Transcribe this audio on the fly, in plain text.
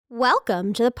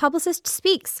Welcome to The Publicist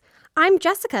Speaks. I'm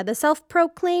Jessica, the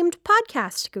self-proclaimed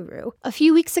podcast guru. A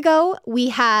few weeks ago, we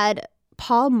had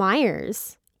Paul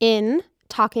Myers in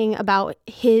talking about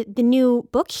the new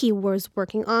book he was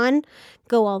working on,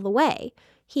 Go All the Way.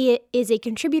 He is a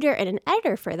contributor and an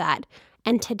editor for that.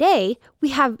 And today,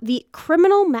 we have the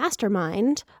criminal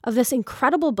mastermind of this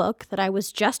incredible book that I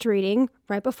was just reading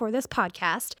right before this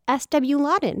podcast, S.W.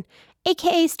 Lawton,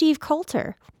 a.k.a. Steve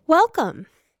Coulter. Welcome.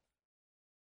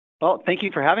 Well, thank you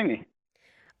for having me.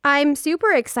 I'm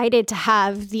super excited to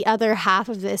have the other half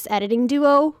of this editing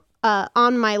duo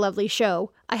on my lovely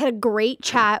show. I had a great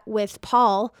chat with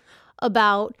Paul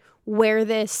about where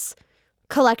this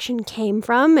collection came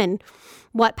from and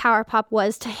what Power Pop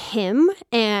was to him,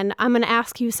 and I'm going to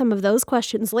ask you some of those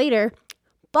questions later.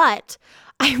 But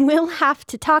I will have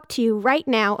to talk to you right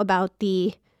now about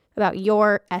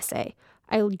your essay.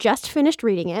 I just finished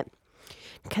reading it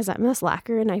because I'm a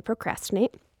slacker and I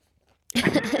procrastinate.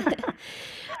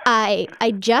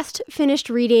 I just finished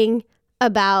reading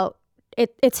about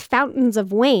it's Fountains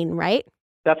of Wayne, right?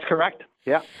 That's correct.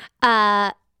 Yeah.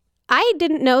 I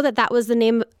didn't know that was the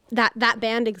name that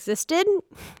band existed.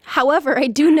 However, I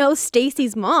do know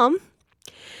Stacy's mom,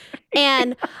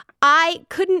 and I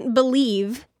couldn't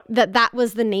believe that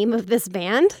was the name of this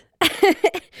band.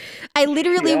 I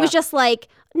literally was just like,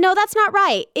 no, that's not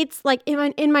right. It's like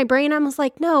in my brain, I was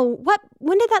like, no,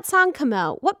 when did that song come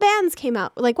out? What bands came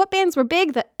out? Like, what bands were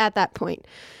big at that point?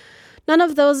 None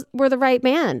of those were the right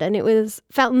band, and it was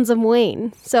Fountains of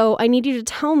Wayne. So I need you to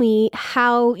tell me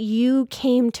how you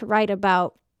came to write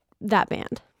about that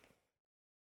band.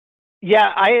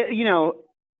 Yeah,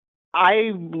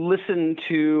 I listened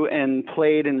to and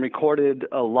played and recorded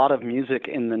a lot of music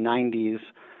in the 90s.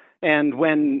 And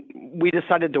when we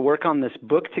decided to work on this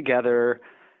book together,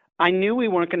 I knew we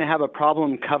weren't going to have a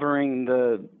problem covering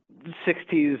the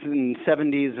 60s and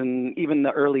 70s and even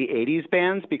the early 80s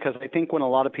bands, because I think when a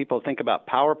lot of people think about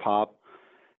power pop,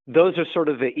 those are sort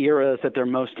of the eras that they're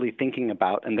mostly thinking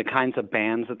about and the kinds of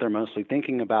bands that they're mostly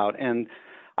thinking about. And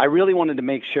I really wanted to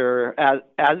make sure,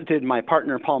 as did my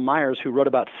partner Paul Myers, who wrote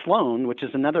about Sloan, which is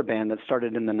another band that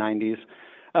started in the 90s,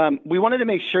 we wanted to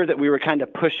make sure that we were kind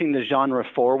of pushing the genre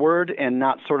forward and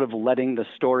not sort of letting the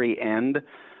story end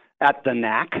at the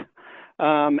Knack.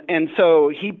 And so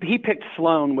he picked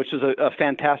Sloan, which is a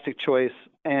fantastic choice.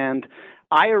 And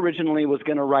I originally was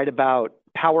going to write about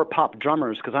power pop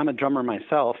drummers because I'm a drummer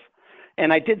myself.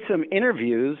 And I did some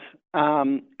interviews.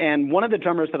 And one of the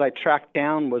drummers that I tracked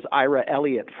down was Ira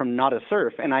Elliott from Nada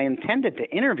Surf. And I intended to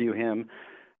interview him.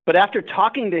 But after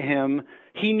talking to him,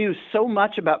 he knew so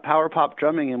much about power pop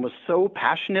drumming and was so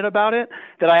passionate about it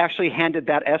that I actually handed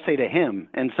that essay to him.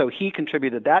 And so he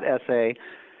contributed that essay.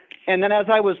 And then as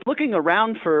I was looking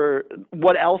around for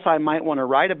what else I might want to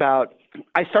write about,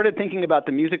 I started thinking about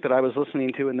the music that I was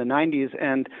listening to in the 90s.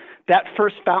 And that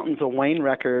first Fountains of Wayne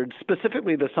record,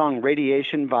 specifically the song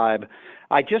Radiation Vibe,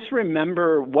 I just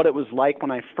remember what it was like when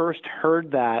I first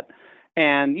heard that.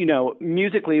 And,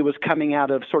 musically it was coming out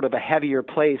of sort of a heavier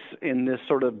place in this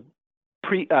sort of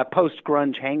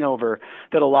post-grunge hangover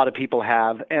that a lot of people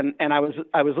have. And I was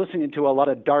listening to a lot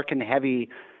of dark and heavy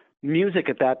music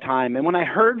at that time. And when I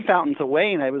heard Fountains of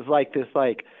Wayne, I was like this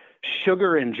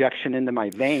sugar injection into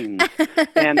my veins.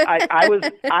 And I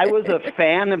was a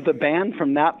fan of the band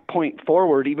from that point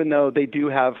forward, even though they do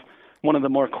have one of the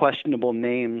more questionable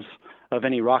names of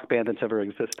any rock band that's ever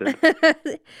existed.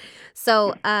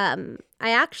 So I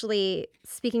actually,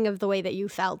 speaking of the way that you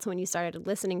felt when you started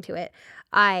listening to it,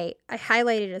 I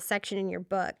highlighted a section in your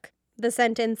book. The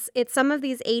sentence, it's some of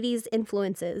these 80s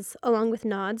influences, along with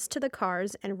nods to the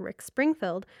Cars and Rick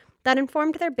Springfield, that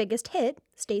informed their biggest hit,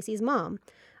 Stacy's Mom,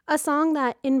 a song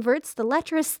that inverts the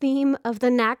lecherous theme of the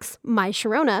Knack's My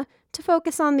Sharona to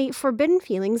focus on the forbidden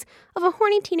feelings of a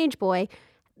horny teenage boy,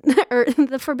 or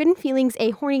the forbidden feelings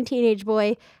a horny teenage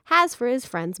boy has for his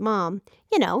friend's mom.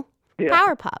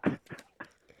 Power pop.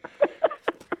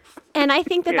 And I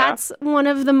think that's one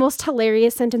of the most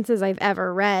hilarious sentences I've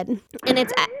ever read. And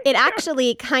it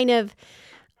actually kind of,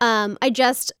 I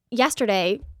just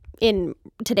yesterday, in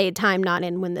today time, not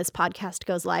in when this podcast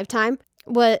goes live time,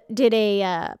 did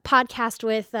a podcast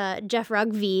with Jeff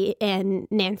Rugby and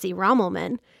Nancy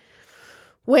Rommelman,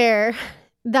 where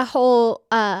the whole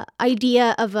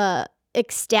idea of a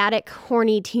ecstatic,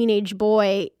 horny teenage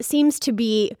boy seems to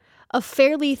be a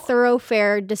fairly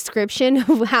thoroughfare description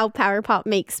of how power pop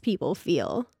makes people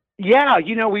feel. Yeah,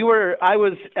 I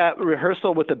was at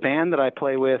rehearsal with a band that I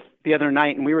play with the other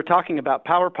night, and we were talking about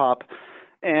power pop,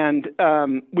 and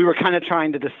we were kind of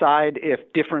trying to decide if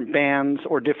different bands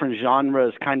or different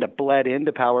genres kind of bled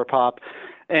into power pop.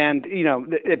 And,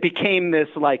 it became this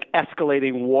like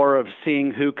escalating war of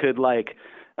seeing who could like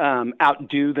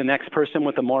outdo the next person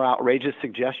with a more outrageous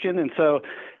suggestion. And so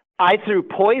I threw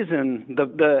Poison,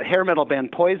 the hair metal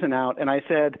band Poison, out, and I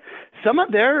said some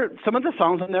of the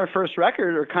songs on their first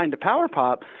record are kind of power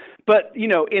pop, but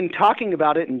in talking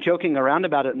about it and joking around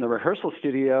about it in the rehearsal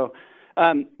studio,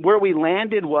 where we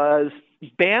landed was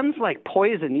bands like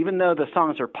Poison, even though the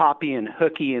songs are poppy and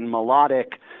hooky and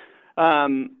melodic,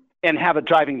 and have a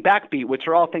driving backbeat, which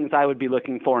are all things I would be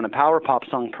looking for in a power pop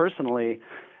song personally.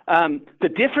 The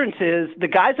difference is the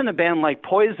guys in a band like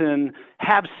Poison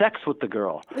have sex with the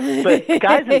girl, but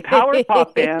guys in power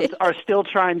pop bands are still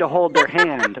trying to hold their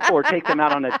hand or take them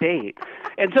out on a date.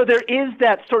 And so there is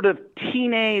that sort of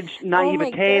teenage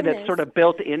naivete that's sort of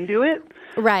built into it.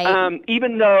 Right.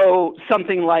 Even though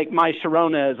something like My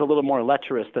Sharona is a little more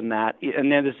lecherous than that,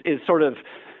 and then is sort of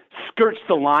skirts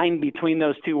the line between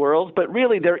those two worlds. But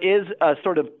really there is a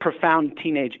sort of profound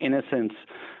teenage innocence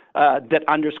that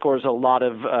underscores a lot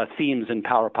of themes in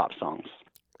power pop songs.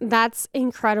 That's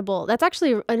incredible. That's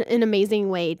actually an amazing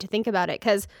way to think about it,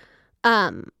 because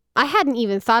I hadn't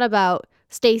even thought about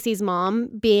Stacy's Mom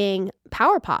being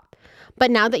power pop.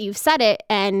 But now that you've said it,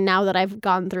 and now that I've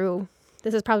gone through,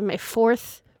 this is probably my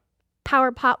 4th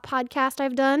power pop podcast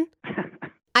I've done,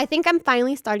 I think I'm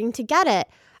finally starting to get it.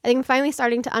 I think I'm finally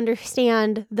starting to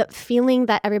understand the feeling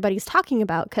that everybody's talking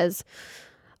about, because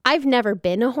I've never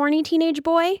been a horny teenage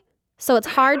boy, so it's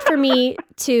hard for me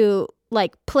to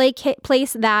like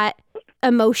place that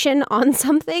emotion on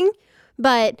something.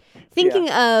 But thinking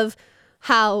of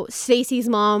how Stacy's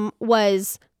Mom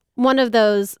was one of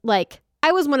those, like,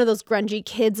 I was one of those grungy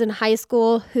kids in high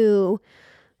school who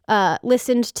I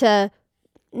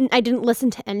didn't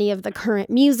listen to any of the current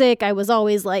music. I was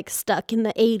always like stuck in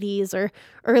the 80s or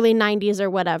early 90s or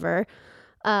whatever.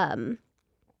 And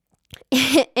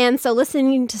so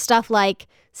listening to stuff like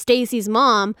Stacy's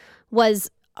Mom was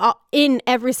in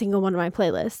every single one of my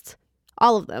playlists,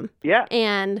 all of them. Yeah.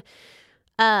 And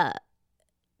I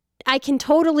can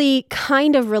totally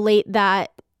kind of relate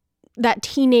that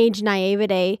teenage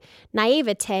naivete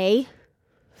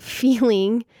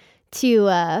feeling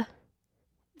to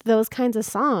those kinds of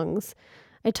songs.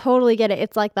 I totally get it.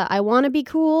 It's like that I want to be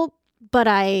cool, but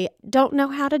I don't know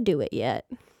how to do it yet.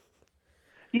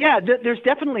 Yeah, there's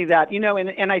definitely that,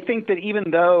 and I think that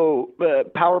even though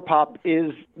power pop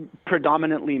is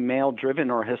predominantly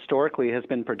male-driven, or historically has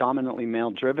been predominantly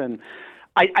male-driven,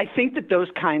 I think that those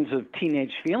kinds of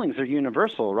teenage feelings are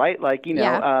universal, right? Like,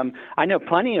 I know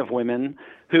plenty of women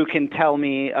who can tell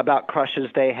me about crushes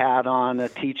they had on a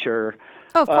teacher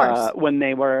of course. When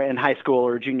they were in high school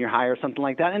or junior high or something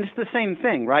like that. And it's the same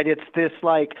thing, right? It's this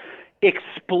like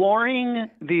exploring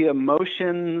the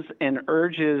emotions and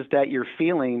urges that you're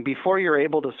feeling before you're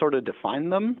able to sort of define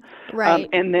them, right?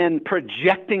 And then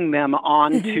projecting them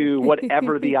onto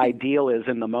whatever the ideal is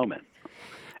in the moment.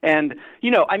 And,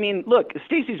 look,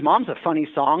 Stacy's Mom's a funny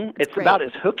song. It's about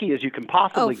as hooky as you can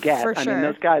possibly get. For sure. I mean,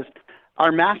 those guys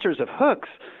are masters of hooks.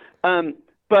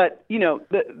 But,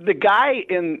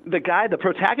 the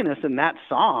protagonist in that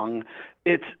song,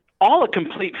 it's all a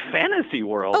complete fantasy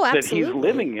world that he's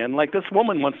living in. Like, this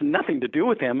woman wants nothing to do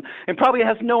with him and probably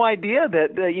has no idea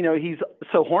that, he's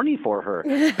so horny for her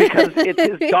because it's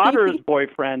his daughter's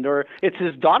boyfriend or it's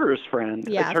his daughter's friend.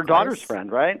 Yeah, it's her daughter's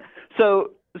friend, right?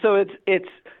 So it's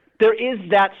there is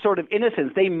that sort of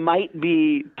innocence. They might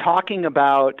be talking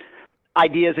about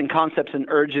ideas and concepts and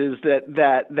urges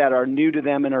that are new to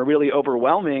them and are really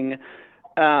overwhelming,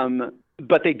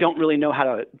 but they don't really know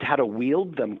how to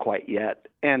wield them quite yet.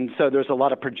 And so there's a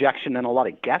lot of projection and a lot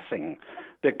of guessing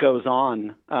that goes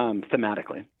on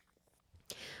thematically.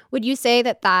 Would you say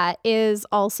that is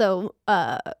also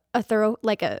a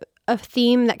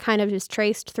theme that kind of is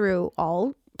traced through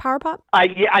all power pop?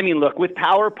 Look, with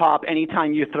power pop,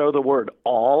 anytime you throw the word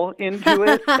all into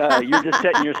it, you're just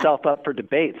setting yourself up for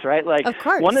debates, right? Like, of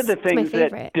course. One of the things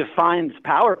that defines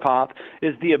power pop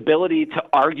is the ability to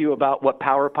argue about what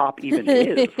power pop even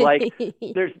is. Like,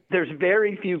 there's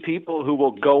very few people who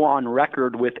will go on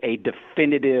record with a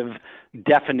definitive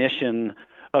definition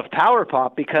of power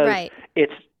pop because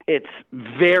it's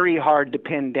very hard to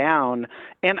pin down.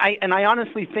 And I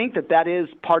honestly think that is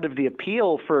part of the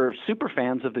appeal for super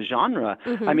fans of the genre.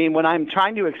 Mm-hmm. I mean, when I'm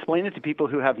trying to explain it to people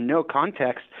who have no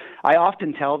context, I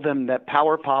often tell them that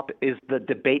power pop is the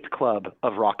debate club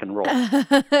of rock and roll.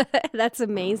 That's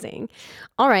amazing.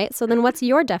 All right. So then what's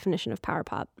your definition of power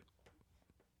pop?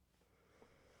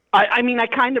 I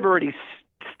kind of already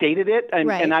stated it,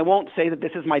 and I won't say that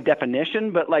this is my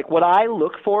definition, but like what I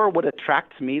look for, what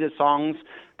attracts me to songs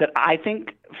that I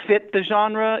think fit the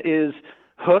genre is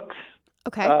hooks,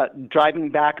 Okay.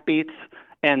 driving backbeats,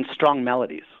 and strong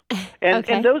melodies. And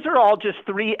Okay. and those are all just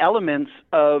three elements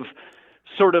of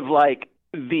sort of like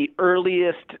the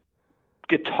earliest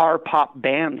guitar pop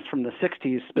bands from the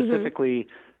 60s, specifically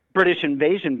British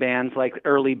invasion bands like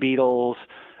early Beatles,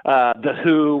 The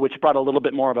Who, which brought a little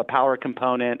bit more of a power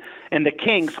component, and the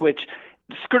Kinks, which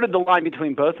skirted the line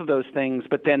between both of those things,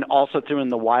 but then also threw in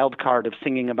the wild card of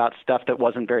singing about stuff that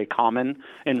wasn't very common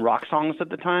in rock songs at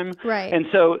the time. Right. And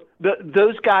so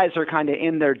those guys are kind of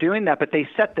in there doing that, but they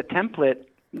set the template,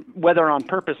 whether on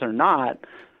purpose or not,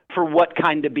 for what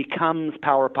kind of becomes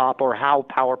power pop or how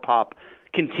power pop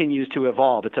continues to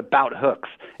evolve. It's about hooks,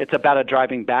 it's about a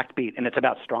driving backbeat, and it's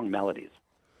about strong melodies.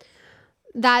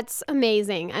 That's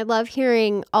amazing. I love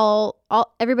hearing all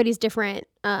everybody's different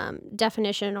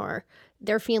definition or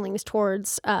their feelings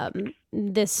towards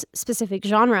this specific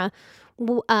genre.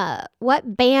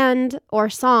 What band or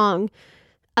song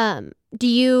do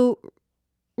you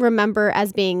remember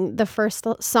as being the first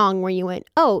song where you went,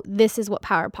 "Oh, this is what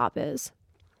power pop is"?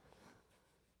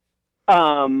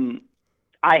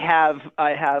 I have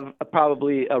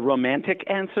probably a romantic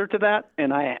answer to that,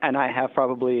 and I have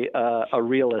probably a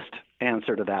realist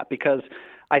answer to that, because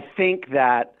I think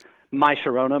that My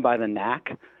Sharona by the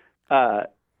Knack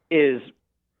is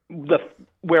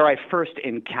where I first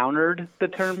encountered the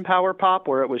term power pop,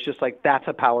 where it was just like, that's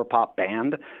a power pop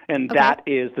band, and that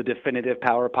is the definitive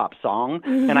power pop song,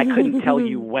 and I couldn't tell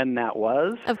you when that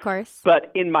was. Of course.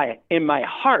 But in my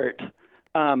heart,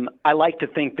 I like to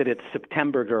think that it's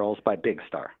September Girls by Big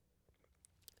Star.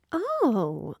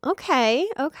 Oh, okay.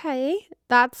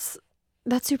 That's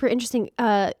super interesting.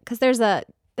 Because there's a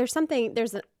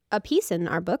piece in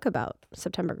our book about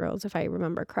September Girls, if I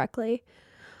remember correctly.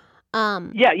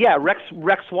 Yeah.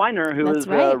 Rex Weiner, who is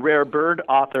a rare bird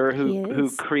author who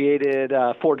created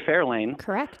Ford Fairlane.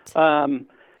 Correct.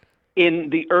 In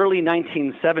the early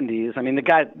 1970s, I mean, the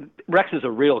guy, Rex is a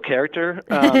real character,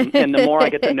 and the more I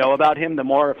get to know about him, the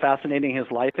more fascinating his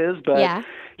life is. But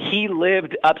he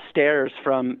lived upstairs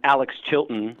from Alex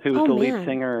Chilton, who was the lead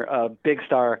singer of Big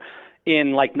Star,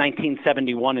 in like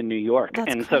 1971 in New York.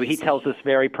 That's and crazy. So he tells this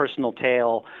very personal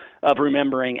tale of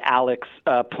remembering Alex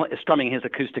strumming his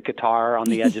acoustic guitar on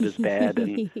the edge of his bed,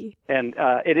 and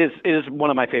it is one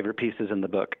of my favorite pieces in the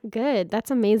book. Good, that's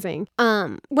amazing.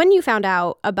 When you found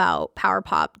out about power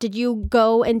pop, did you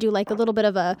go and do like a little bit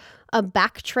of a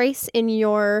back trace in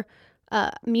your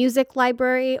music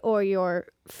library or your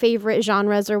favorite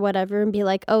genres or whatever, and be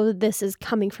like, oh, this is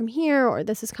coming from here or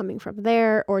this is coming from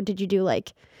there, or did you do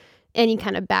like any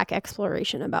kind of back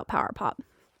exploration about power pop?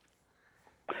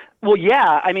 Well,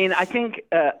 yeah. I mean, I think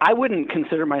I wouldn't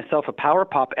consider myself a power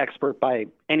pop expert by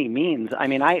any means. I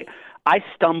mean, I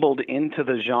stumbled into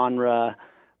the genre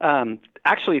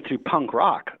actually through punk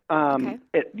rock.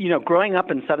 Growing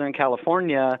up in Southern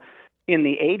California in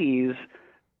the 80s,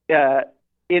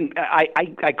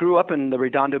 I grew up in the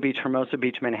Redondo Beach, Hermosa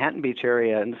Beach, Manhattan Beach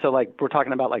area, and so like we're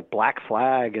talking about like Black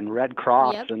Flag and Red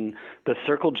Cross and the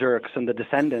Circle Jerks and the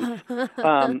Descendants,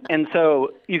 and so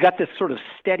you got this sort of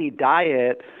steady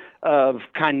diet of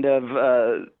kind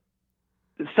of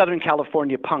Southern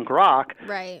California punk rock,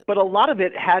 right? But a lot of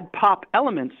it had pop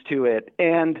elements to it,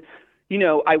 and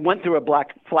I went through a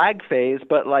Black Flag phase,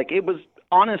 but like it was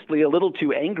honestly a little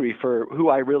too angry for who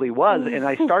I really was, and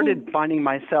I started finding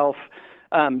myself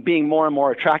being more and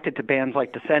more attracted to bands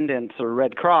like Descendants or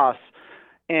Red Cross.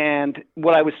 And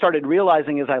what I started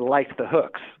realizing is I liked the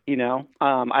hooks,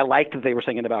 I liked that they were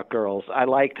singing about girls. I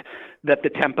liked that the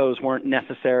tempos weren't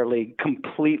necessarily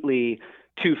completely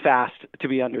too fast to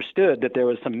be understood, that there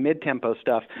was some mid-tempo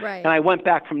stuff. Right. And I went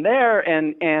back from there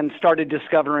and started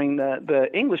discovering the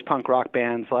English punk rock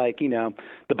bands like, the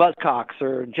Buzzcocks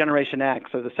or Generation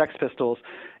X or the Sex Pistols.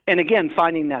 And again,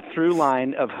 finding that through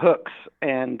line of hooks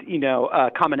and,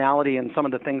 commonality in some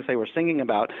of the things they were singing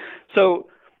about. So,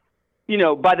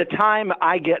 by the time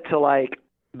I get to like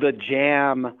the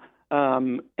Jam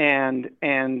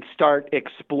and start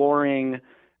exploring,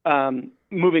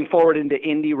 moving forward into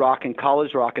indie rock and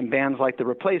college rock and bands like the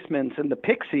Replacements and the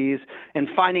Pixies and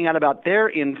finding out about their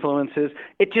influences,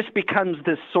 it just becomes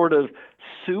this sort of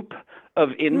soup of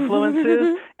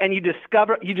influences, and you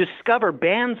discover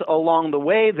bands along the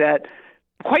way that,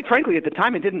 quite frankly, at the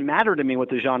time, it didn't matter to me what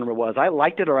the genre was. I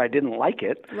liked it or I didn't like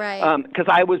it, right? Because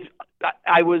I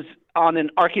was on an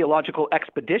archaeological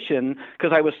expedition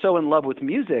because I was so in love with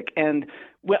music. And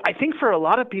I think for a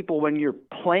lot of people, when you're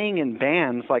playing in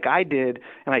bands like I did,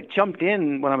 and I jumped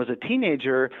in when I was a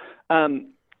teenager,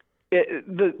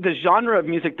 the genre of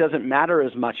music doesn't matter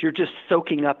as much. You're just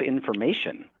soaking up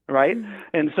information, right?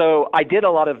 And so I did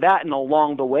a lot of that, and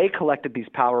along the way collected these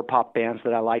power pop bands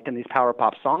that I liked and these power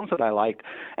pop songs that I liked.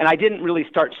 And I didn't really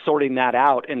start sorting that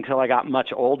out until I got much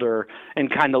older and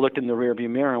kind of looked in the rearview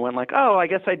mirror and went like, oh, I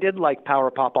guess I did like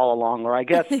power pop all along, or I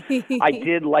guess I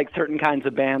did like certain kinds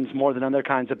of bands more than other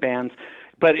kinds of bands.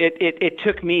 But it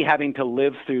took me having to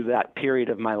live through that period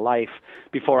of my life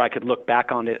before I could look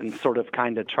back on it and sort of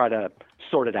kind of try to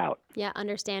sort it out. Yeah,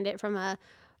 understand it from a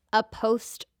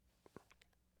post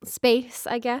space,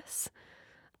 I guess.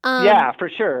 Yeah,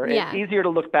 for sure. Yeah. It's easier to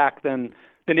look back than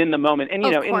in the moment. And,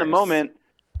 in the moment,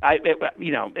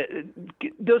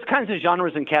 those kinds of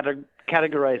genres and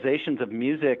categorizations of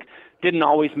music didn't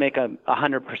always make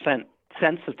 100%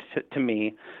 sense to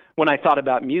me when I thought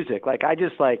about music. Like, I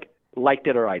just liked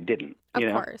it or I didn't.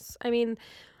 Of course. I mean,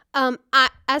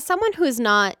 as someone who is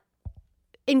not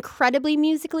incredibly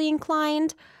musically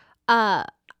inclined, I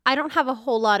don't have a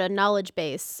whole lot of knowledge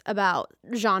base about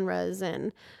genres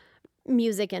and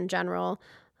music in general.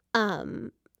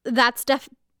 That's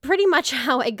pretty much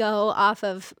how I go off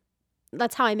of.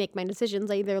 That's how I make my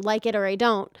decisions. I either like it or I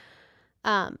don't.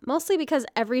 Mostly because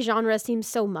every genre seems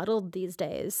so muddled these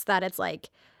days that it's like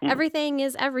everything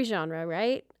is every genre,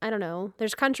 right? I don't know.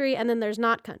 There's country and then there's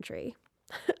not country.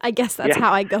 I guess that's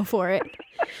how I go for it.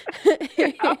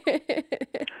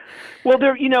 Well,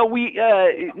 we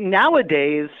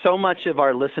nowadays so much of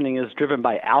our listening is driven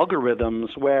by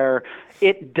algorithms where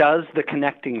it does the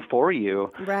connecting for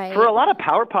you. Right. For a lot of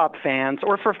power pop fans,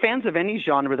 or for fans of any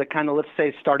genre that kind of, let's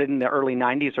say, started in the early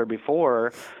 90s or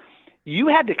before, you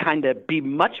had to kind of be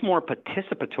much more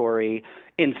participatory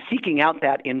in seeking out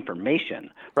that information,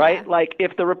 right? Yeah. Like,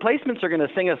 if the Replacements are going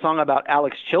to sing a song about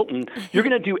Alex Chilton, you're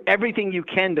going to do everything you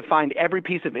can to find every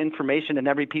piece of information and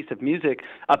every piece of music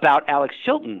about Alex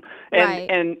Chilton.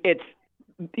 And it's,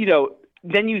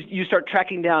 then you start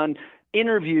tracking down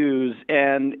interviews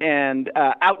and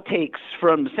outtakes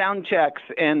from sound checks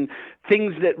and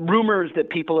rumors that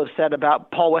people have said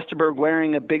about Paul Westerberg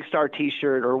wearing a Big Star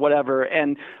T-shirt or whatever,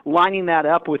 and lining that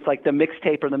up with like the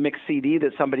mixtape or the mix CD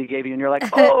that somebody gave you, and you're like,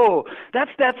 oh,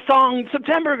 that's that song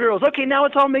September Girls. Okay, now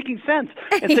it's all making sense.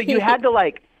 And so you had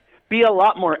to be a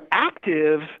lot more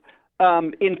active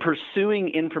in pursuing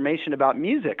information about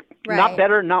music. Right. Not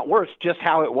better, not worse, just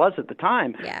how it was at the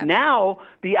time. Yeah. Now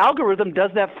the algorithm does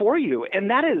that for you,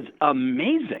 and that is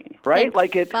amazing, right?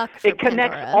 It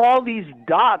connects all these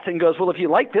dots and goes, well, if you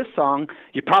like this song,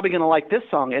 you're probably going to like this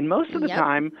song. And most of the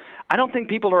time, I don't think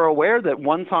people are aware that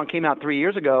one song came out 3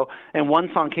 years ago and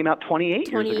one song came out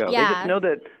 28 years ago. Yeah. They just know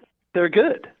that they're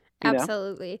good.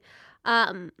 Absolutely.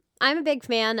 I'm a big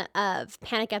fan of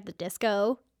Panic at the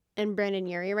Disco and Brandon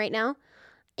Urie right now.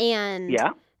 And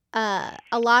a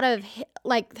lot of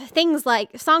things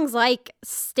like songs like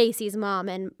Stacy's Mom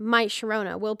and My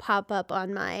Sharona will pop up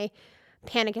on my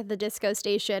Panic at the Disco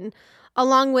station,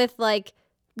 along with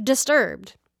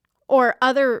Disturbed or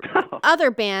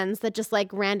other bands that just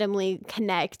randomly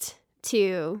connect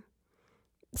to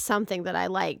something that I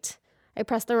liked. I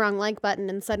press the wrong like button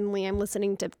and suddenly I'm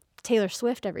listening to Taylor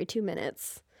Swift every 2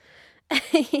 minutes.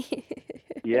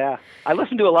 Yeah, I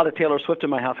listen to a lot of Taylor Swift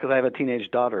in my house because I have a teenage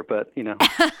daughter, but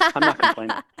I'm not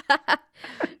complaining.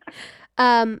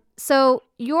 So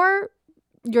your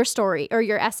story or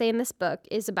your essay in this book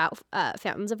is about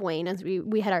Fountains of Wayne, as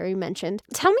we had already mentioned.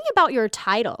 Tell me about your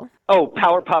title. Oh,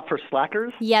 Power Pop for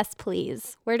Slackers? Yes,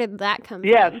 please. Where did that come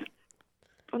Yes. from?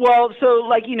 Well,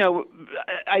 so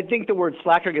I think the word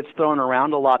slacker gets thrown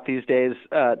around a lot these days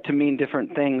to mean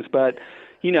different things, but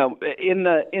in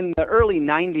the early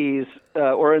 90s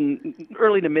or in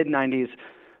early to mid 90s,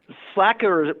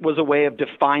 slacker was a way of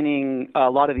defining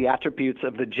a lot of the attributes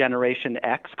of the Generation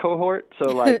X cohort. So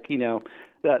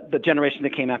the generation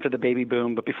that came after the baby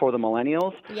boom but before the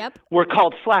millennials were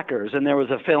called slackers. And there was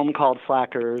a film called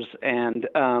Slackers, and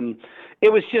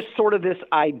it was just sort of this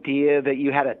idea that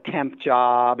you had a temp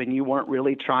job and you weren't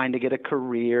really trying to get a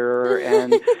career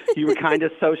and you were kind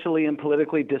of socially and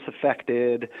politically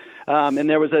disaffected. And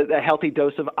there was a healthy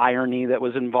dose of irony that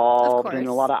was involved and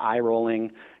a lot of eye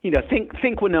rolling.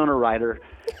 Think Winona Ryder.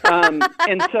 And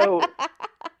so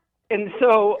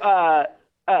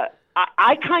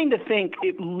I kind of think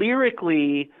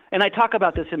lyrically, and I talk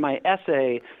about this in my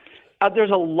essay, there's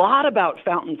a lot about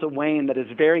Fountains of Wayne that is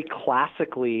very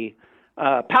classically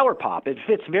power pop. It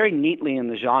fits very neatly in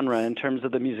the genre in terms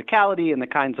of the musicality and the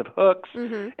kinds of hooks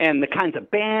and the kinds of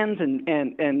bands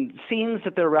and scenes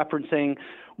that they're referencing.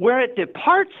 Where it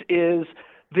departs is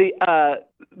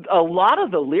a lot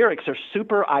of the lyrics are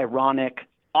super ironic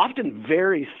often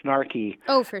very snarky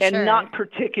Oh, for and sure. not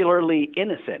particularly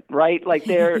innocent, right? Like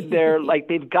they're like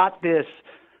they've got this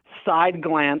side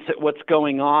glance at what's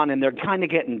going on, and they're kind of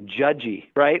getting judgy,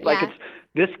 right? Like Yeah. it's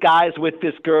this guy's with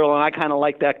this girl, and I kind of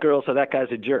like that girl, so that guy's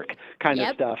a jerk, kind of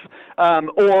Yep. stuff.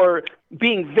 Or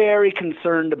being very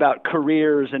concerned about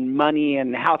careers and money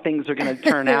and how things are going to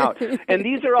turn out. And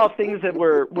these are all things that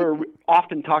were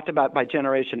often talked about by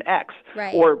Generation X,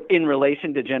 Right. or in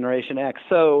relation to Generation X.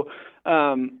 So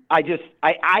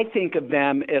I think of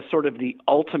them as sort of the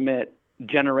ultimate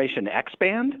Generation X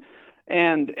band.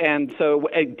 And so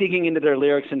digging into their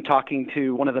lyrics and talking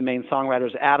to one of the main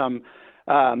songwriters, Adam,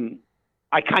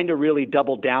 I kind of really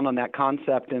doubled down on that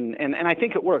concept, and I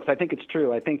think it works. I think it's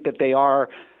true. I think that they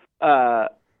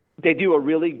do a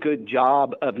really good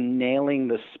job of nailing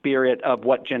the spirit of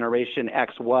what Generation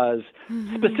X was,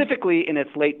 specifically in its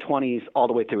late 20s all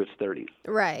the way through its 30s.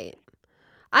 Right.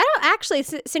 I don't actually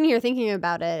sitting here thinking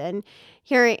about it and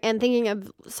hearing and thinking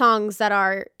of songs that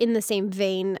are in the same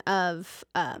vein of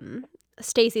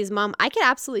Stacy's Mom. I could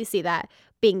absolutely see that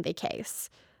being the case.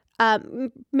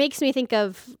 Makes me think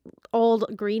of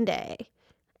old Green Day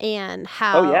and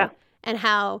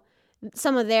how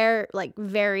some of their like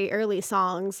very early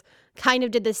songs kind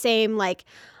of did the same. Like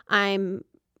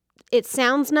it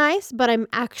sounds nice, but I'm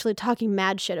actually talking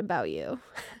mad shit about you.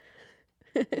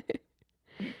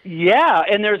 Yeah,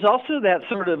 and there's also that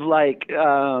sort of like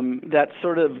that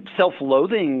sort of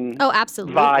self-loathing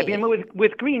absolutely vibe. I mean,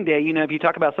 with Green Day, if you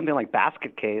talk about something like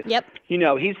Basket Case, Yep.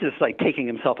 He's just like taking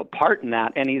himself apart in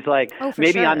that, and he's like,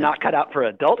 maybe sure. I'm not cut out for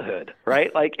adulthood, right?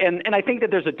 Like, and I think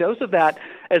that there's a dose of that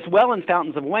as well in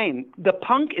Fountains of Wayne. The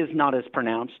punk is not as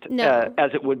pronounced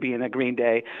as it would be in a Green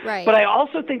Day, right? But I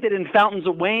also think that in Fountains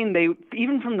of Wayne, they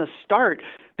even from the start,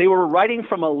 they were writing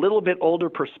from a little bit older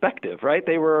perspective, right?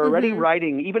 They were already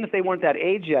writing, even if they weren't that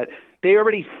age yet, they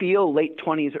already feel late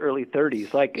 20s, early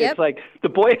 30s. Like, It's like the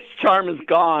boyish charm is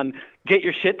gone, get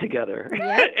your shit together.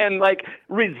 Yep. And like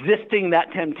resisting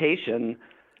that temptation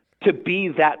to be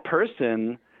that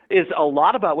person is a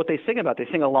lot about what they sing about. They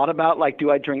sing a lot about, like, do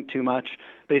I drink too much?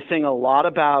 They sing a lot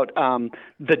about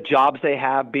the jobs they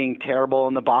have being terrible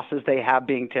and the bosses they have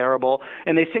being terrible.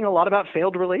 And they sing a lot about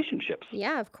failed relationships.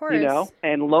 Yeah, of course.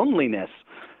 And loneliness.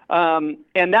 And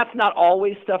that's not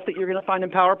always stuff that you're going to find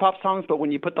in power pop songs, but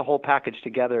when you put the whole package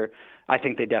together, I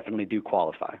think they definitely do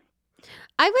qualify.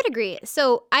 I would agree.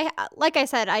 So like I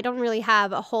said, I don't really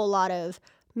have a whole lot of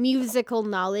musical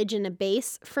knowledge in a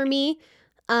base for me.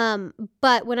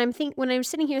 But when I'm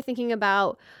sitting here thinking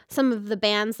about some of the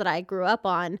bands that I grew up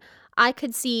on, I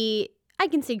can see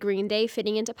Green Day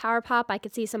fitting into power pop. I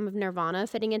could see some of Nirvana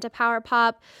fitting into power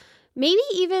pop. Maybe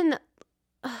even,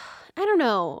 I don't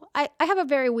know. I have a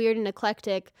very weird and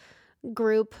eclectic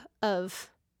group of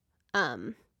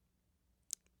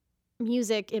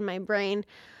music in my brain.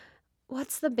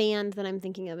 What's the band that I'm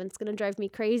thinking of? And it's going to drive me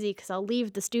crazy because I'll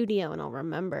leave the studio and I'll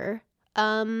remember.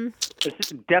 It's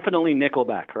definitely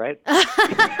Nickelback, right?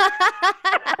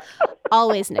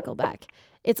 Always Nickelback.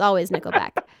 It's always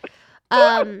Nickelback.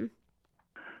 Well,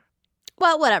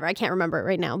 whatever. I can't remember it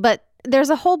right now. But there's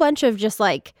a whole bunch of just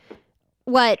like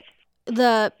what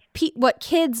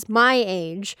kids my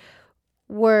age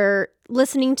were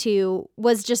listening to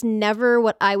was just never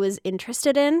what I was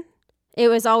interested in. It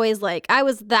was always like I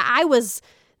was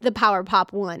the power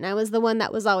pop one. I was the one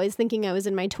that was always thinking I was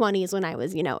in my 20s when I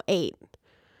was, 8.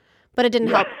 But it didn't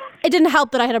help. It didn't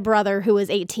help that I had a brother who was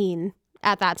 18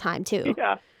 at that time too.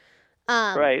 Yeah.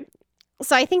 Right.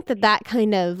 So I think that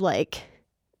kind of like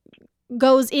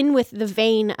goes in with the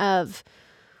vein of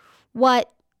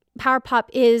what power pop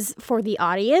is for the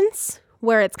audience,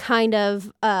 where it's kind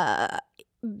of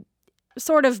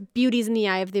sort of beauty's in the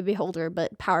eye of the beholder,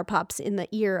 but power pop's in the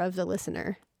ear of the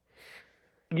listener.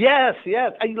 Yes.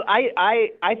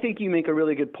 I think you make a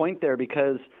really good point there,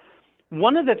 because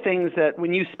one of the things that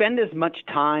when you spend as much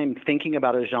time thinking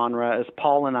about a genre as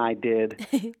Paul and I did,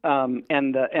 and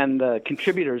the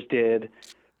contributors did,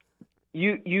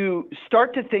 you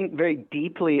start to think very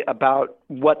deeply about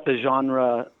what the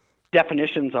genre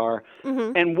definitions are,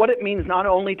 and what it means not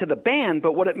only to the band,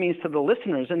 but what it means to the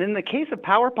listeners. And in the case of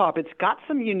power pop, it's got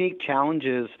some unique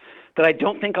challenges that I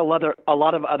don't think a lot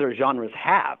of other genres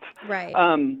have. Right.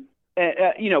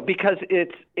 Because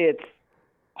it's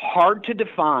hard to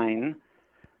define,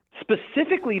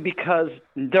 specifically because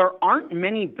there aren't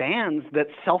many bands that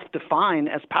self-define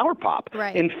as power pop.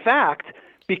 Right. In fact,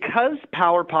 because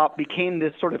power pop became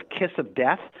this sort of kiss of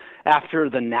death after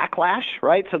the Knacklash,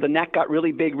 right? So the Knack got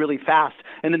really big really fast,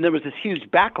 and then there was this huge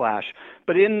backlash.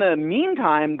 But in the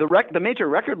meantime, the major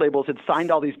record labels had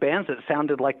signed all these bands that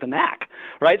sounded like the Knack,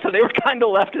 right? So they were kind of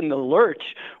left in the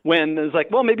lurch when it was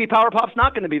like, well, maybe power pop's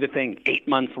not going to be the thing 8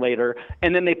 months later.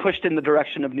 And then they pushed in the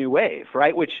direction of new wave,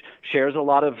 right? Which shares a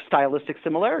lot of stylistic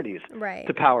similarities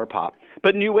to power pop.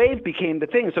 But new wave became the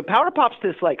thing. So power pop's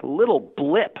this like little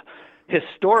blip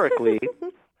historically,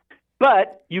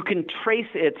 but you can trace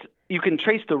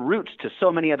the roots to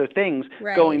so many other things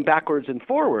going backwards and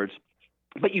forwards.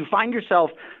 But you find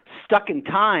yourself stuck in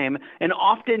time, and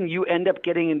often you end up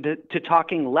getting into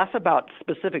talking less about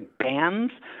specific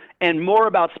bands and more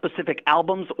about specific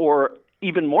albums, or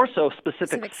even more so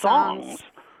specific songs.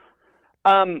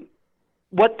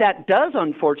 What that does,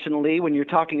 unfortunately, when you're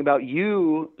talking about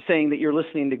you saying that you're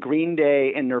listening to Green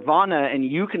Day and Nirvana, and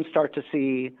you can start to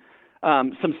see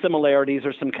some similarities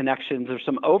or some connections or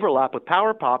some overlap with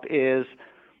power pop, is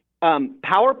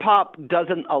power pop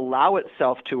doesn't allow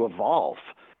itself to evolve.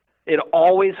 It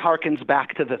always harkens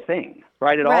back to the thing,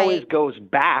 right? It always goes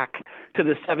back to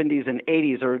the 70s and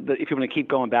 80s, or if you want to keep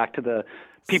going back to the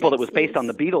people 60s. That was based on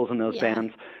the Beatles and those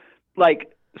bands.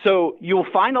 Like, so you'll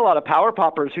find a lot of power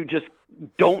poppers who just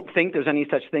don't think there's any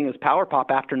such thing as power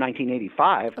pop after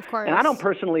 1985. Of course. And I don't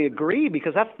personally agree,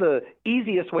 because that's the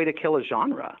easiest way to kill a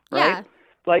genre, right? Yeah.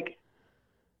 Like,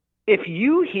 if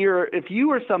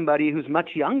you are somebody who's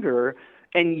much younger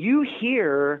and you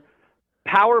hear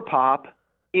power pop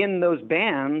in those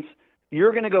bands,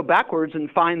 you're going to go backwards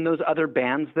and find those other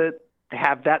bands that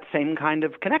have that same kind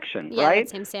of connection, right?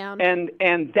 That same sound. And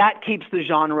that keeps the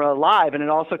genre alive, and it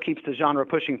also keeps the genre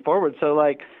pushing forward. So,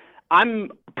 like,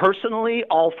 I'm personally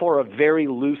all for a very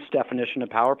loose definition of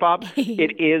power pop.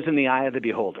 It is in the eye of the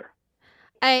beholder.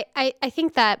 I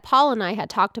think that Paul and I had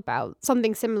talked about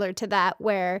something similar to that,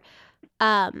 where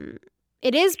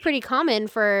it is pretty common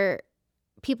for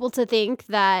people to think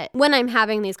that when I'm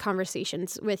having these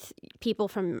conversations with people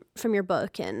from your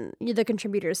book and the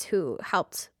contributors who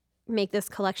helped make this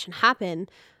collection happen,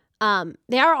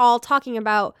 they are all talking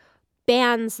about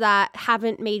bands that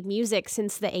haven't made music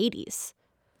since the 80s.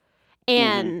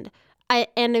 And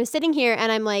I'm sitting here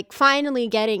and I'm like finally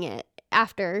getting it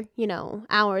after,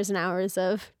 hours and hours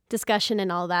of discussion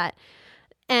and all that.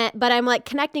 But I'm like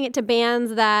connecting it to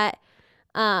bands that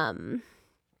that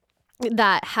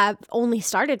have only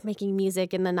started making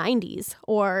music in the 90s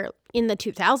or in the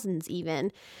 2000s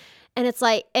even. And it's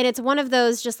like, and it's one of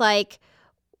those just like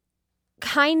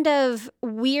kind of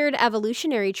weird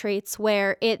evolutionary traits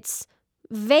where it's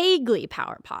vaguely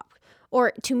power pop,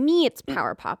 or to me it's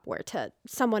power pop, where to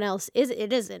someone else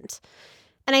it isn't.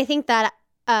 And I think that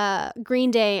Green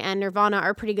Day and Nirvana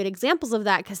are pretty good examples of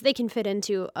that, because they can fit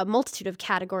into a multitude of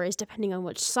categories depending on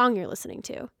which song you're listening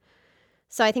to.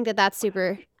 So I think that that's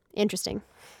super interesting.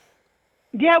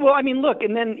 Yeah, well, I mean, look,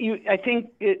 and then I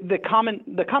think the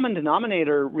common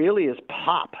denominator really is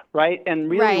pop, right? And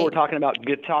really we're talking about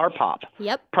guitar pop.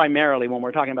 Yep. Primarily when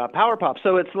we're talking about power pop.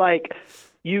 So it's like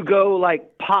you go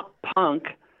like pop punk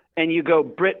and you go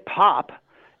Brit pop,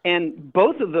 and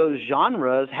both of those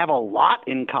genres have a lot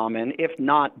in common, if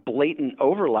not blatant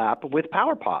overlap, with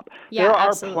power pop. Yeah, there are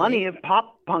absolutely. Plenty of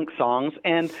pop punk songs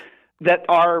and that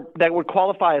would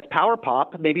qualify as power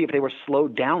pop, maybe if they were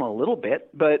slowed down a little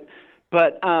bit, but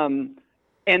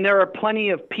and there are plenty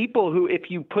of people who,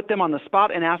 if you put them on the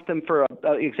spot and ask them for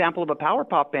an example of a power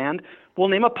pop band, will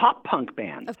name a pop punk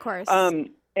band. Of course.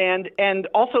 And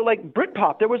also like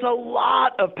Britpop, there was a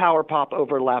lot of power pop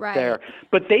overlap there,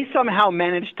 but they somehow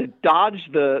managed to dodge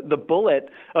the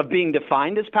bullet of being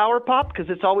defined as power pop,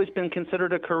 because it's always been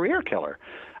considered a career killer.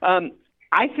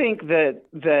 I think that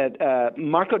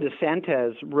Marco De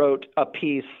Santis wrote a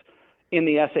piece in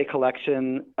the essay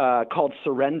collection called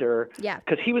Surrender,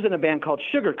 because he was in a band called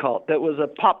Sugar Cult that was a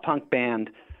pop punk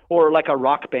band, or like a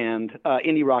rock band,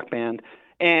 indie rock band,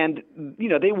 and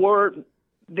they wore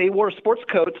sports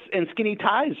coats and skinny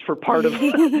ties for part of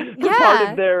part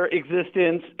of their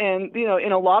existence. And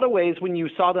in a lot of ways, when you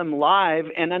saw them live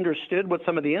and understood what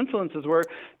some of the influences were,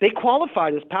 they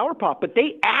qualified as power pop, but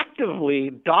they actively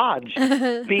dodged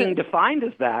being defined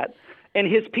as that. And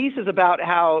his piece is about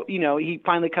how, he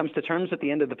finally comes to terms at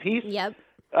the end of the piece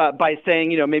by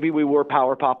saying, maybe we were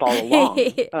power pop all along.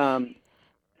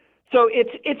 So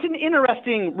it's an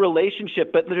interesting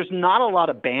relationship, but there's not a lot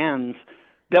of bands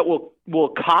that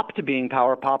will cop to being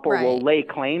power pop, or will lay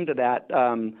claim to that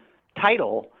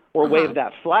title or wave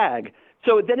that flag.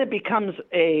 So then it becomes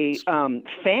a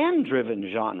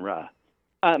fan-driven genre.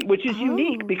 which is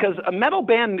unique because a metal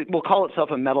band will call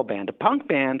itself a metal band. A punk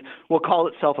band will call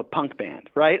itself a punk band,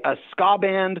 right? A ska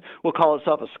band will call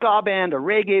itself a ska band. A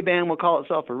reggae band will call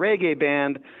itself a reggae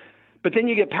band. But then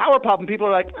you get power pop, and people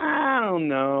are like, I don't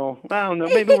know.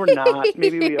 Maybe we're not.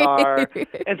 Maybe we are.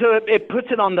 And so it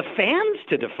puts it on the fans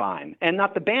to define and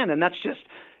not the band. And that's just,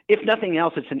 if nothing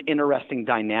else, it's an interesting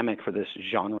dynamic for this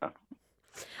genre.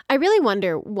 I really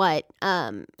wonder what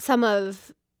some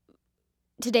of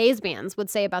today's bands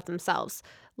would say about themselves.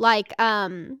 Like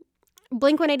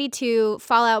Blink-182,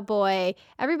 Fall Out Boy,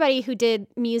 everybody who did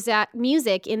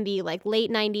music in the like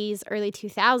late 90s, early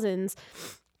 2000s,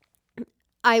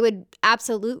 I would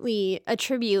absolutely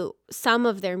attribute some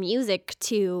of their music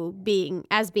to being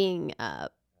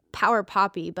power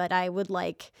poppy, but I would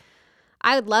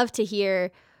love to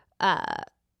hear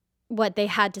what they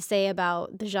had to say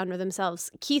about the genre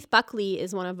themselves. Keith Buckley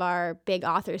is one of our big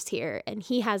authors here, and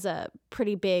he has a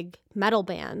pretty big metal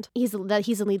band. He's the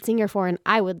lead singer for, and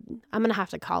I'm gonna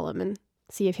have to call him and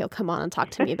see if he'll come on and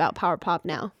talk to me about power pop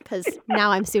now, because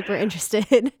now I'm super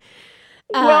interested.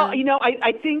 Well,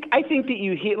 I think that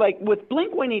you hear, like with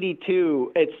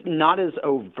Blink-182, it's not as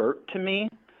overt to me.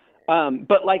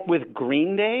 But like with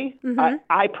Green Day,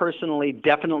 I personally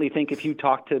definitely think if you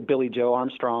talk to Billy Joe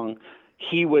Armstrong,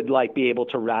 he would like be able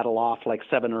to rattle off like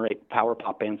 7 or 8 power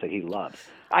pop bands that he loves.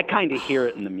 I kind of hear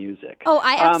it in the music. Oh,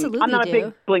 I absolutely do. I'm not a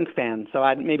big Blink fan, so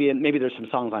maybe there's some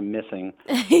songs I'm missing.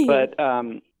 But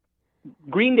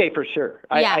Green Day for sure.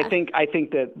 Yeah. I think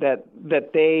that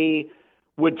they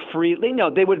would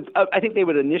I think they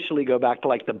would initially go back to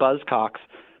like the Buzzcocks,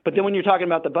 but then when you're talking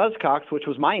about the Buzzcocks, which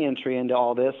was my entry into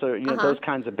all this, or those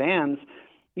kinds of bands,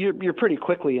 you're pretty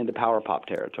quickly into power pop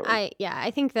territory.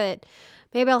 I think that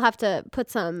maybe I'll have to put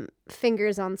some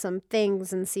fingers on some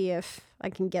things and see if I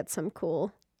can get some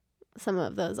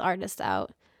of those artists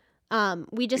out.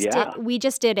 We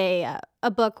just did a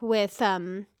book with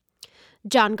John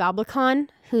Goblikon,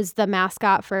 who's the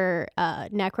mascot for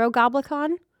Necro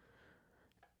Goblikon.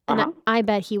 And I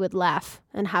bet he would laugh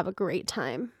and have a great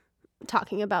time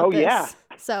talking about this. Yeah.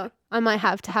 So I might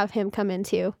have to have him come in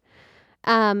too.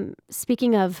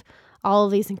 Speaking of all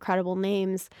of these incredible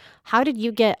names, how did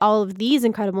you get all of these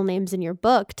incredible names in your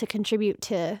book to contribute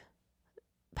to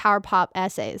power pop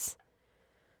essays?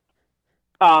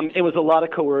 It was a lot of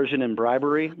coercion and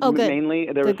bribery, mainly.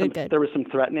 There was some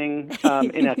threatening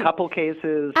in a couple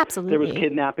cases. Absolutely. There was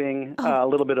kidnapping, a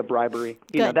little bit of bribery,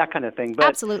 that kind of thing. But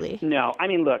absolutely. No, I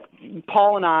mean, look,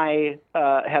 Paul and I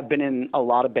have been in a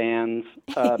lot of bands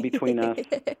between us.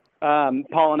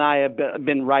 Paul and I have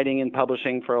been writing and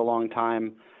publishing for a long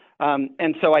time.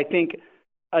 And so I think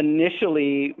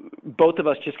initially both of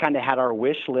us just kind of had our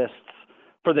wish lists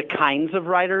for the kinds of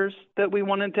writers that we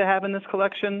wanted to have in this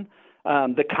collection.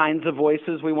 The kinds of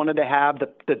voices we wanted to have,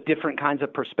 the different kinds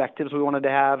of perspectives we wanted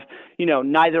to have.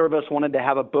 Neither of us wanted to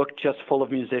have a book just full of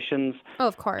musicians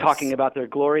of course, talking about their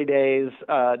glory days.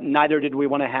 Neither did we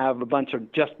want to have a bunch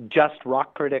of just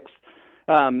rock critics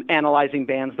analyzing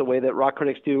bands the way that rock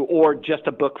critics do, or just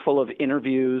a book full of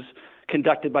interviews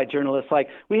conducted by journalists. Like,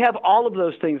 we have all of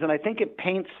those things, and I think it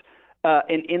paints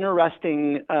an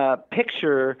interesting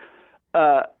picture,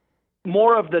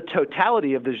 more of the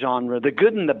totality of the genre, the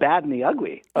good and the bad and the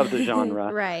ugly of the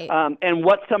genre. Right. And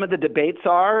what some of the debates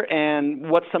are, and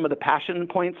what some of the passion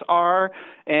points are,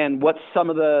 and what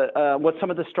some of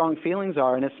the strong feelings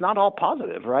are. And it's not all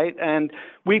positive, right? And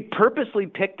we purposely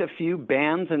picked a few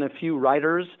bands and a few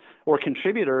writers or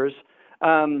contributors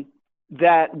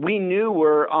that we knew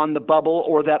were on the bubble,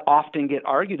 or that often get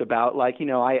argued about. Like,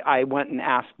 I went and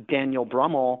asked Daniel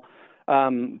Brummel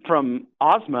from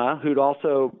Ozma, who'd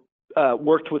also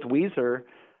worked with Weezer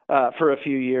for a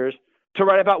few years, to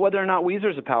write about whether or not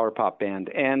Weezer's a power pop band.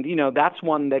 And, that's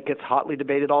one that gets hotly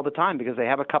debated all the time, because they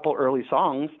have a couple early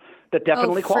songs that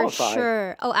definitely qualify. For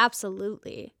sure. Oh,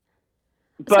 absolutely.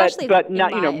 But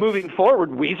not, moving forward,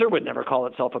 Weezer would never call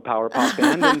itself a power pop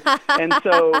band. And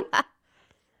so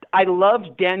I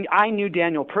loved Dan. I knew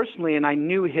Daniel personally, and I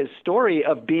knew his story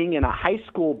of being in a high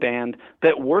school band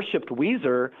that worshipped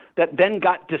Weezer, that then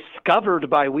got discovered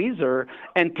by Weezer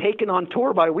and taken on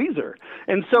tour by Weezer.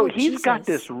 And so he's got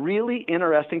this really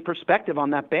interesting perspective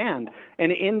on that band.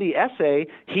 And in the essay,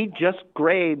 he just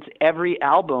grades every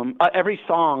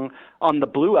song on the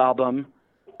Blue album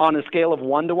on a scale of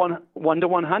 1 to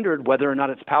 100, whether or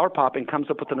not it's power pop, and comes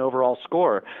up with an overall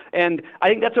score. And I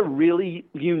think that's a really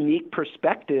unique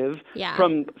perspective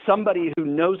from somebody who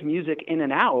knows music in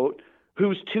and out,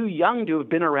 who's too young to have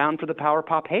been around for the power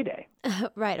pop heyday.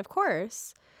 Right, of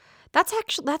course. That's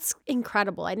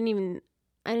incredible. I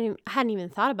hadn't even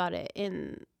thought about it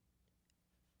in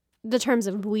the terms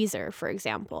of Weezer, for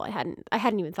example. I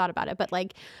hadn't even thought about it, but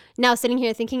like now sitting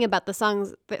here thinking about the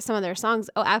songs, some of their songs,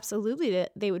 oh, absolutely,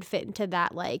 they would fit into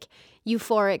that like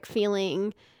euphoric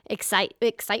feeling,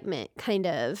 excitement kind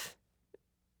of.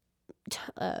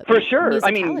 For sure.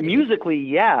 I mean, musically,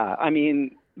 yeah. I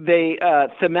mean, they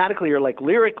thematically or like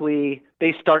lyrically,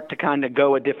 they start to kind of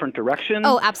go a different direction.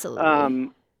 Oh,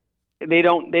 absolutely. They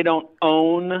don't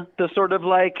own the sort of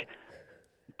like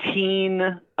teen,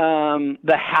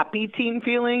 the happy teen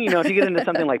feeling. You know, if you get into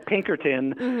something like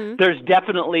Pinkerton, Mm-hmm. there's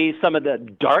definitely some of the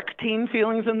dark teen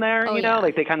feelings in there. Oh, you know, yeah.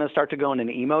 like they kind of start to go in an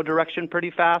emo direction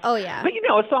pretty fast. Oh, yeah. But you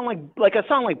know, a song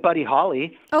like Buddy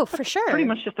Holly, Oh, for sure. pretty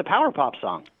much just a power pop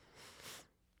song.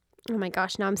 Oh my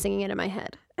gosh, now I'm singing it in my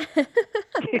head.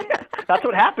 That's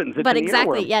what happens. It's But an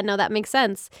exactly, earworm. yeah, no, that makes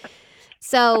sense.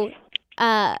 So,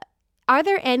 are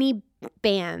there any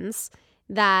bands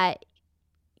that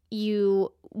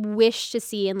you wish to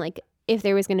see in like if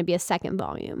there was going to be a second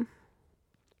volume?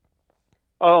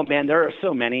 Oh man, there are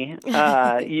so many.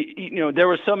 You know, there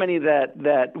were so many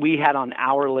that we had on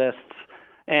our lists,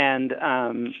 and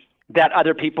that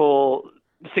other people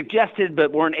suggested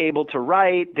but weren't able to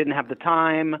write, didn't have the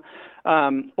time,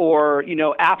 or you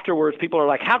know, afterwards people are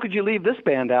like, "How could you leave this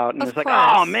band out?" And Of it's like, course.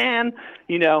 "Oh man,"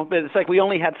 you know. But it's like we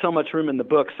only had so much room in the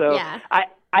book, so Yeah.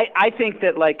 I think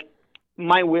that like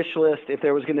my wish list, if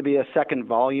there was going to be a second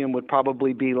volume, would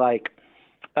probably be like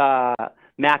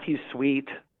Matthew Sweet,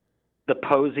 the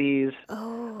Posies.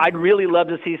 Oh. I'd really love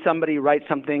to see somebody write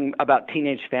something about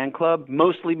Teenage Fan Club,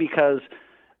 mostly because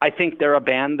I think they're a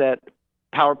band that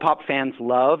power pop fans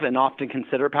love and often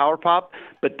consider power pop,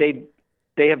 but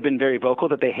they have been very vocal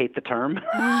that they hate the term.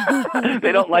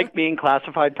 They don't like being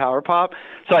classified power pop.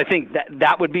 So I think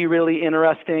that would be really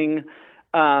interesting.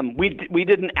 We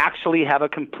didn't actually have a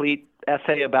complete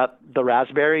essay about the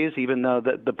Raspberries, even though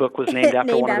the book was named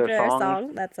after one of their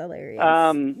songs. That's hilarious.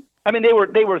 I mean, they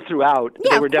were throughout.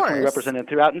 Yeah, They were of definitely course. represented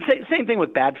throughout. And same thing with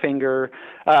Badfinger,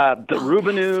 the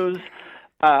Rubinoos.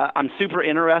 I'm super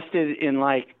interested in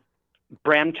like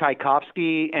Bram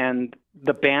Tchaikovsky and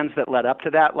the bands that led up to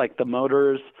that, like the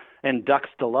Motors and Ducks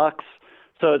Deluxe.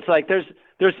 So it's like there's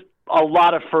a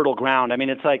lot of fertile ground. I mean,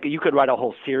 it's like you could write a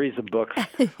whole series of books,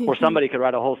 or somebody could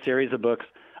write a whole series of books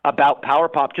about power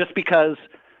pop, just because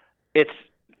it's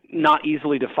not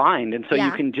easily defined, and so you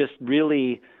Yeah. can just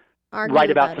really Argue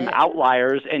write about some it.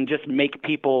 outliers and just make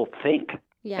people think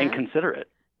Yeah. and consider it.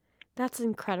 That's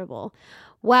incredible.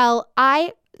 Well,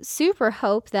 I super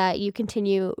hope that you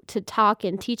continue to talk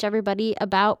and teach everybody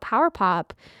about power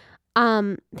pop.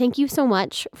 Thank you so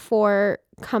much for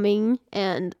coming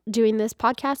and doing this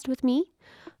podcast with me.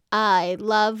 I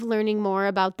love learning more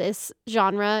about this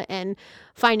genre and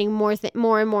finding more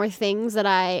and more things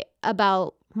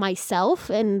about myself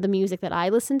and the music that I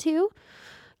listen to,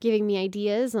 giving me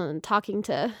ideas and talking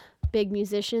to big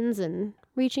musicians and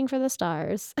reaching for the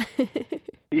stars.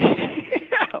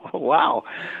 Wow.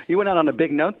 You went out on a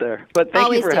big note there. But thank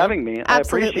Always you for do. having me. I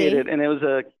appreciate Absolutely. it. And it was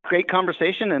a great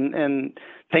conversation. And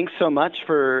thanks so much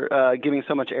for giving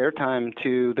so much airtime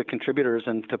to the contributors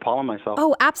and to Paul and myself.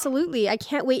 Oh, absolutely. I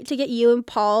can't wait to get you and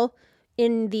Paul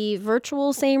in the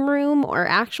virtual same room or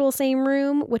actual same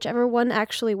room, whichever one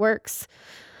actually works.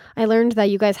 I learned that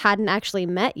you guys hadn't actually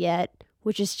met yet,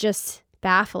 which is just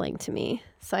baffling to me.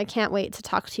 So I can't wait to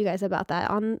talk to you guys about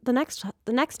that on the next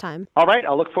time. All right.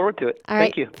 I'll look forward to it. All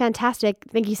Thank right. you. Fantastic.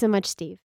 Thank you so much, Steve.